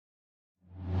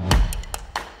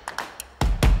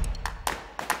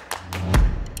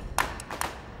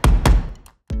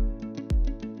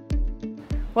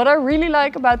What I really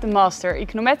like about the Master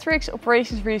Econometrics,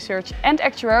 Operations Research and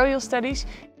Actuarial Studies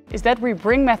is that we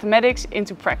bring mathematics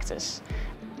into practice.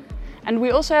 And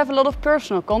we also have a lot of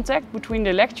personal contact between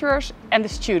the lecturers and the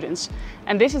students.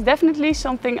 And this is definitely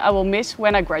something I will miss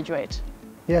when I graduate.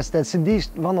 Yes, that's indeed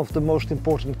one of the most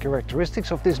important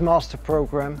characteristics of this master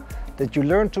program, that you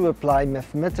learn to apply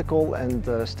mathematical and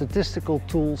statistical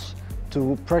tools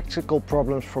to practical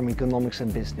problems from economics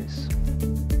and business.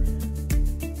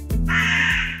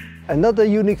 Another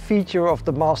unique feature of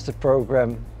the master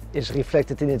program is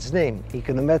reflected in its name,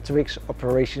 Econometrics,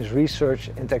 Operations Research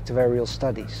and Actuarial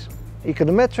Studies.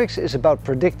 Econometrics is about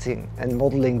predicting and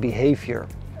modeling behavior.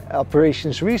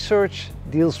 Operations Research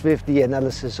deals with the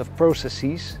analysis of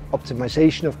processes,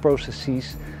 optimization of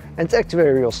processes, and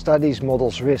Actuarial Studies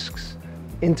models risks,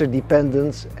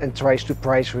 interdependence, and tries to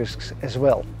price risks as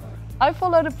well. I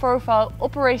follow the profile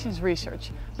Operations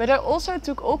Research, but I also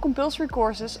took all compulsory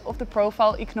courses of the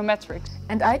profile Econometrics.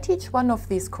 And I teach one of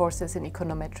these courses in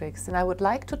Econometrics, and I would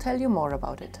like to tell you more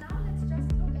about it.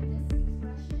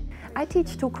 I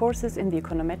teach 2 courses in the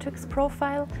Econometrics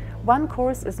profile. One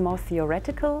course is more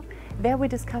theoretical. There we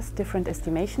discuss different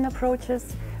estimation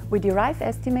approaches. We derive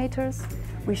estimators.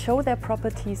 We show their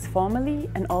properties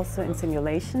formally and also in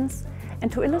simulations.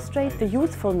 And to illustrate the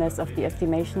usefulness of the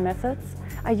estimation methods,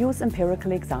 I use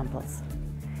empirical examples.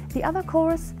 The other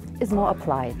course is more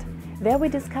applied. There we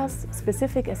discuss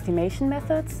specific estimation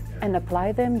methods and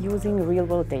apply them using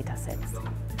real-world data sets.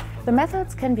 The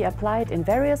methods can be applied in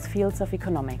various fields of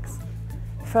economics: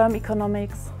 firm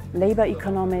economics, labor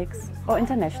economics, or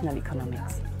international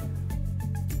economics.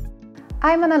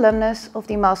 I'm an alumnus of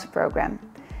the master program.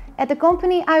 At the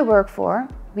company I work for,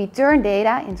 we turn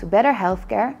data into better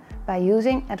healthcare by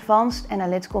using advanced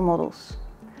analytical models.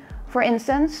 For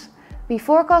instance, we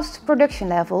forecast production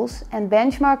levels and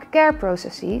benchmark care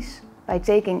processes by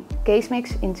taking case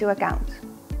mix into account.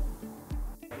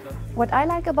 What I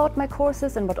like about my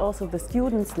courses and what also the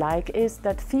students like is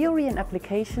that theory and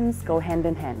applications go hand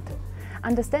in hand.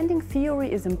 Understanding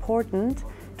theory is important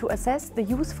to assess the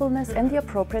usefulness and the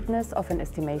appropriateness of an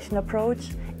estimation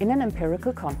approach in an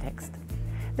empirical context.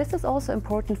 This is also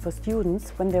important for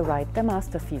students when they write their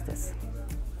master thesis.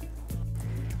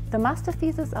 The master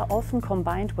theses are often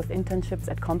combined with internships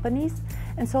at companies,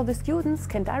 and so the students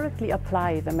can directly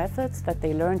apply the methods that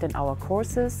they learned in our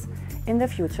courses in their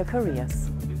future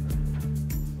careers.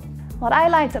 What I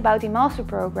liked about the master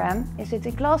program is that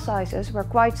the class sizes were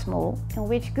quite small, in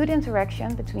which good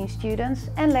interaction between students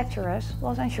and lecturers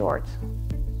was ensured.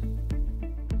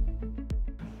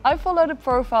 I follow the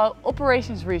profile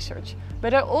Operations Research,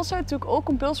 but I also took all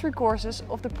compulsory courses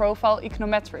of the profile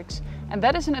Econometrics, and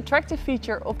that is an attractive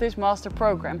feature of this master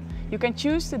program. You can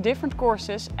choose the different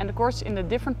courses and the courses in the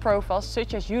different profiles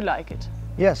such as you like it.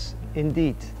 Yes,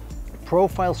 indeed.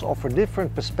 Profiles offer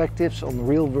different perspectives on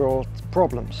real-world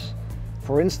problems.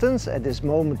 For instance, at this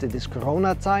moment it is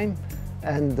Corona time,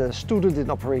 and a student in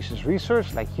Operations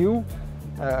Research, like you,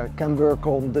 can work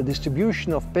on the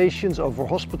distribution of patients over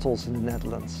hospitals in the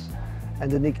Netherlands.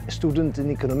 And a student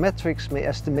in Econometrics may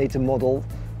estimate a model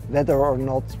whether or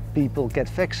not people get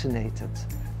vaccinated.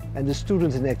 And the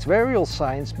student in Actuarial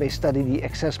Science may study the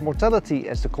excess mortality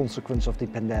as the consequence of the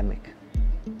pandemic.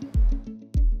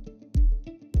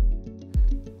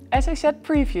 As I said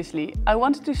previously, I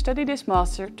wanted to study this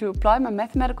master to apply my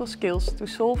mathematical skills to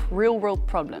solve real-world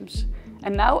problems.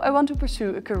 And now I want to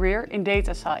pursue a career in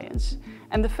data science.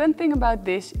 And the fun thing about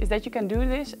this is that you can do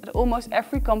this at almost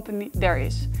every company there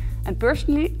is. And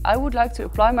personally, I would like to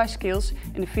apply my skills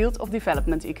in the field of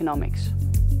development economics.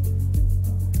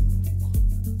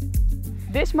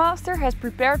 This master has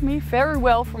prepared me very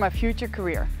well for my future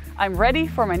career. I'm ready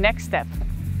for my next step.